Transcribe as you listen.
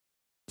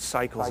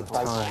cycles of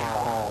time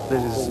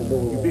that is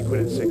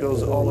ubiquitous. It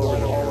goes all over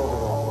the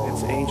world.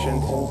 It's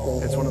ancient.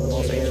 It's one of the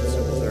most ancient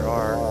symbols there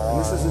are. And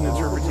this is an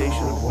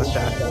interpretation of what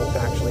that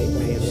actually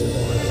may have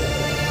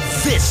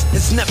symbolized. This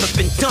has never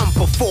been done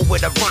before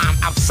with a rhyme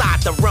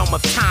outside the realm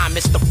of time.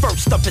 It's the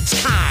first of its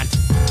kind.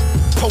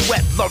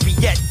 Poet,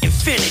 laureate,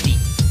 infinity.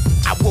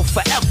 I will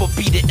forever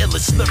be the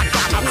illest lyric.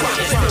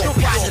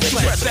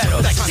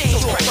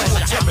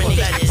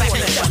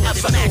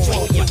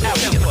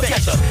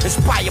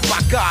 Inspired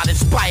by God,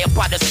 inspired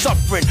by the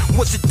suffering.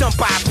 Was it done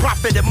by a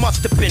prophet? It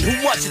must have been.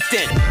 Who was it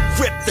then?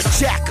 Rip the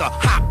Jacker,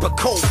 hot but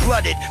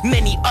cold-blooded.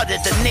 Many utter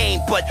the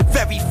name, but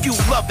very few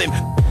love him.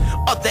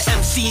 Other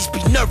MCs be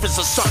nervous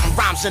or something.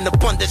 Rhymes in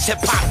abundance,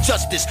 hip-hop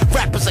justice.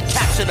 Rappers are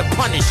captured to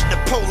punish. The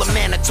polar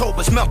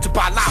Manitoba's melted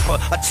by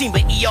lava. A team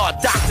of ER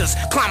doctors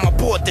climb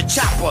aboard the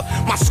chopper.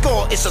 My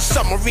score is a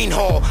submarine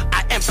hull.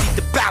 I emptied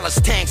the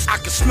ballast tanks. I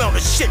can smell the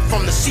shit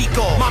from the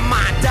seagull. My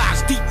mind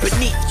dives deep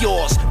beneath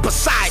yours.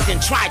 Poseidon,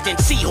 trident,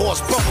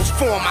 seahorse. Bubbles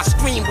form. I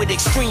scream with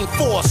extreme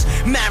force.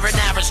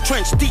 Marinara's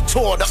trench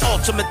detour, the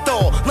ultimate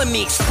Thor. Let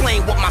me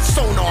explain what my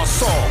sonar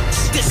saw.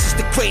 This is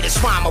the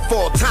greatest rhyme of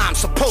all time,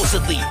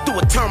 supposedly. Through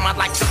a term I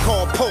like to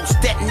call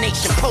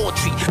post-detonation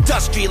poetry.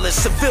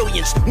 Industrialists,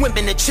 civilians,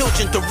 women and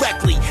children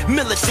directly.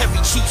 Military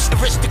chiefs,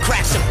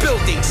 aristocrats and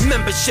buildings.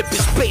 Membership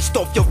is based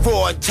off your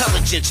raw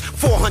intelligence.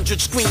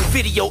 400 screen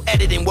video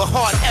editing with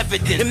hard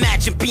evidence.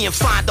 Imagine being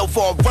fined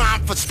over a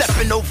rhyme for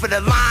stepping over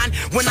the line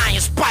when I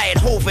inspired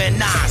Hova and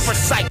Nas.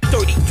 Recite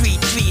 33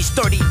 threes,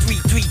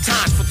 33 three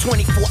times for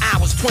 24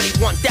 hours,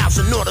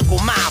 21,000 nautical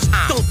miles.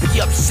 Don't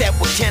be upset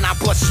with Can I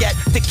Bust yet.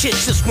 The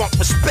kids just want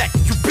respect.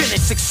 You've been in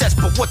success,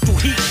 but what do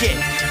he get?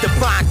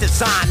 Divine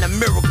design, a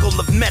miracle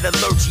of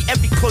metallurgy.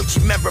 Every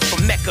clergy member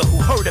from Mecca who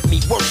heard of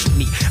me worship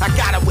me. I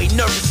got away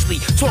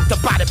nervously, talked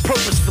about it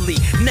purposefully.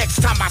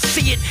 Next time I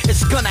see it,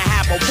 it's gonna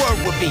have a word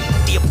with me.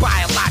 The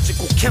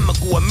biological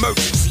chemical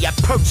emergency. I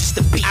purchased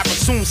the beat. I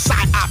resume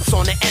side ops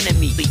on the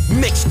enemy.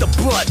 Mix the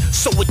blood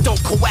so it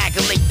don't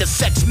coagulate. The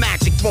sex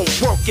magic won't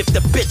work if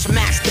the bitch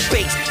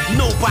masturbates.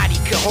 Nobody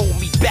can hold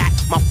me back.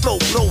 My flow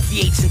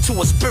bloviates into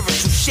a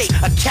spiritual shape,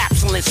 a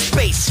capsule in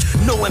space.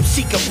 No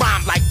MC can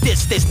rhyme like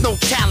this. There's no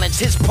challenge.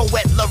 His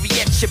poet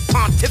laureateship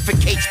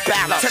pontificates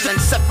balance.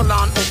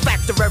 Telencephalon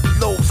olfactory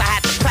lobes. I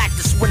had to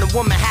practice when a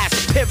woman has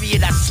a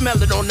period. I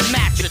smell it on the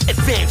mattress.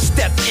 Advanced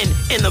step in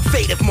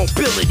innovative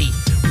mobility.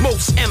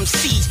 Most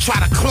MCs try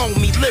to clone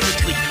me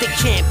lyrically. They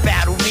can't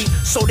battle me,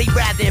 so they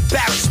rather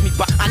embarrass me.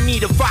 But I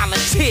need a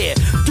volunteer.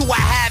 Do I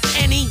have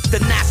any? The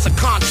NASA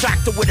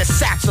contractor with a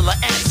satchel of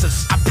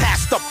answers. I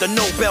passed up the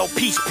Nobel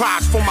Peace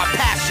Prize for my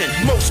passion.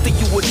 Most of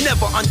you would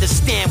never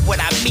understand what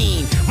I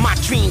mean. My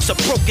dreams are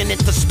broken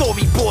into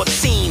storyboard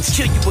scenes.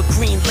 Kill you with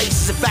green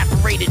laces,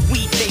 evaporated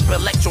weed vapor,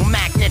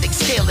 electromagnetic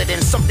scalar,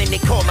 and something they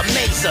call a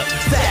maser.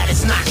 That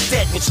is not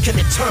dead, which can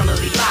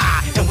eternally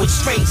lie. And with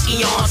strange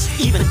eons,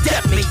 even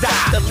death may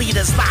die. The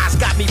leader's lies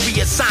got me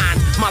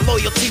reassigned. My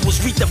loyalty was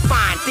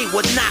redefined. They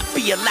would not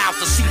be allowed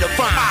to see the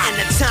vine.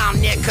 In a town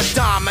near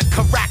Kadam and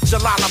Karak,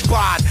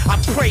 Jalalabad, I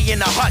pray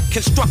in a hut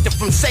constructed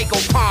from sago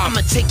palm.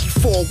 I'ma take you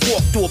for a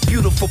walk through a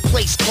beautiful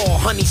place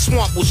called Honey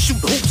Swamp. We'll shoot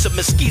hoops at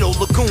Mosquito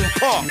Lagoon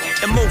Park.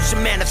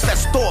 Emotion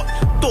manifests thought,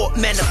 thought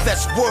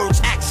manifests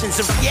words,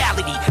 actions, and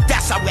reality.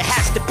 That's how it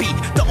has to be.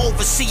 The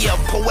overseer of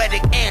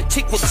poetic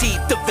antiquity,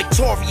 the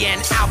Victorian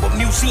Albert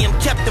Museum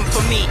kept them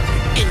for me.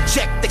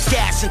 Inject the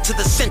gas into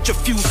the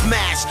centrifuge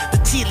mass. The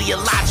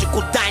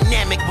teleological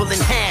dynamic will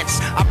enhance.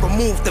 I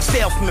remove the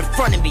veil from in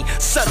front of me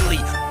subtly.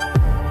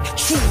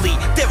 Truly,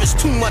 there is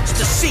too much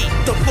to see.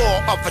 The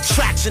law of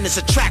attraction is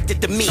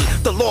attracted to me.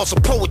 The laws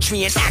of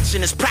poetry and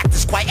action is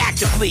practiced quite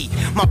actively.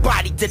 My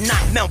body did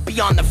not melt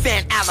beyond the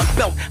Van Allen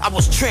belt. I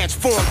was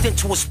transformed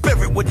into a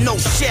spirit with no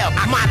shell.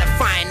 I'm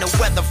modifying the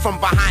weather from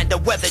behind a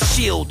weather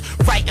shield.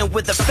 Writing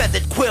with a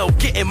feathered quill,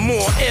 getting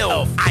more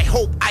ill. I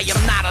hope I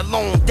am not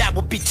alone, that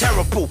would be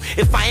terrible.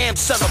 If I am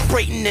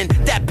celebrating, then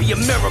that'd be a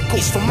miracle.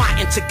 It's from my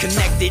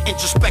interconnected,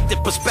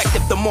 introspective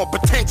perspective. The more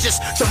pretentious,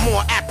 the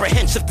more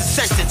apprehensive the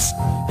sentence.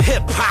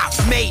 Hip-hop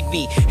made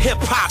me,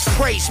 hip-hop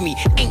praised me.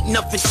 Ain't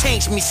nothing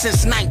changed me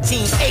since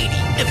 1980.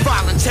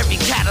 Involuntary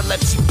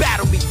catalepsy,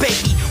 battle me,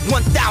 baby.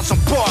 1,000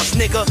 bars,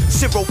 nigga.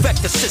 Zero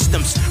vector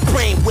systems.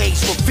 Brain waves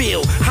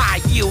reveal.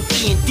 High yield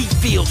E&D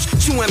fields.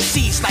 Chew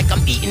MCs like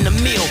I'm eating a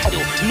meal.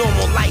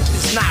 Normal life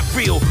is not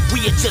real.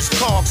 We are just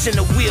cogs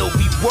in a wheel.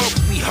 We work,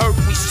 we hurt,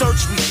 we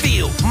search, we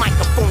feel.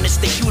 Microphone is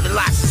the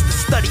utilizes the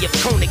study of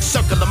conic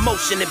circular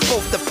motion in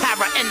both the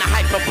para and the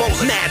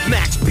hyperbolic. Mad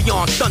Max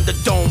beyond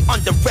Thunderdome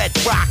under Red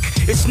Rock.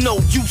 It's no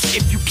use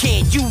if you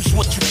can't use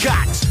what you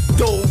got.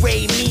 Do,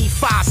 re, mi,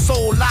 fa,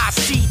 sol, la,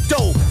 si,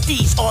 do.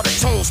 These are the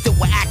tones that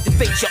will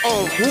activate your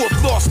own. Who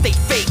have lost their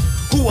faith,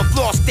 who have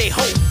lost their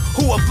hope,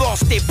 who have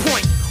lost their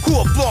point,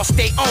 who have lost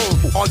their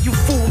own. Are you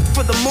food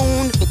for the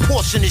moon?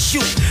 Portion is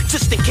you,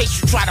 just in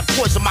case you try to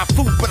poison my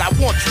food, but I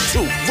want you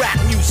to. Rap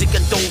music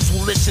and those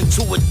who listen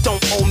to it don't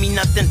owe me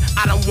nothing.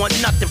 I don't want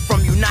nothing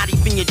from you, not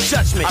even your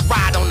judgment. I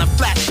ride on a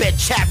flatbed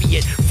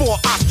chariot, 4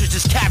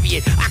 ostriches carry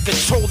it. I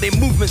control their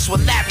movements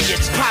with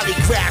lariats.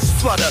 Polygraphs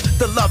flutter,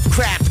 the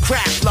Lovecraft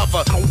craft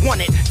lover. I don't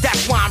want it,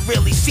 that's why I'm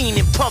rarely seen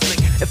in public.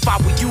 If I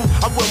were you,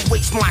 I wouldn't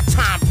waste my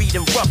time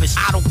reading rubbish.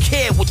 I don't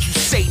care what you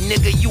say,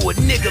 nigga, you a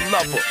nigga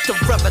lover. The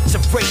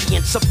relative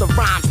radiance of the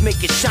rhymes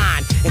make it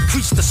shine.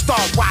 Increase the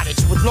star wattage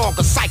with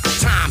longer cycle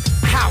time.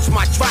 How's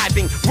my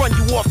driving? Run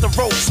you off the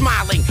road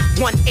smiling.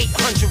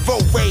 1-800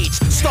 road rage.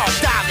 Start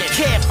dialing.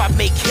 Care if I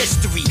make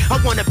history.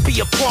 I wanna be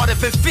a part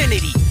of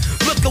infinity.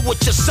 Look at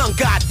what your sun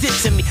God did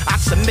to me. I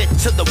submit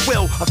to the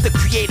will of the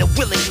creator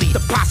willingly.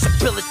 The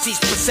possibilities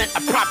present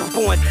a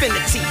probable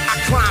infinity. I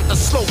climb the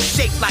slope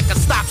shaped like a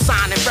stop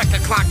sign and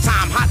record clock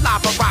time. Hot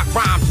lava rock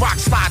rhymes, rock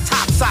slide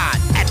topside.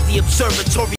 At the observatory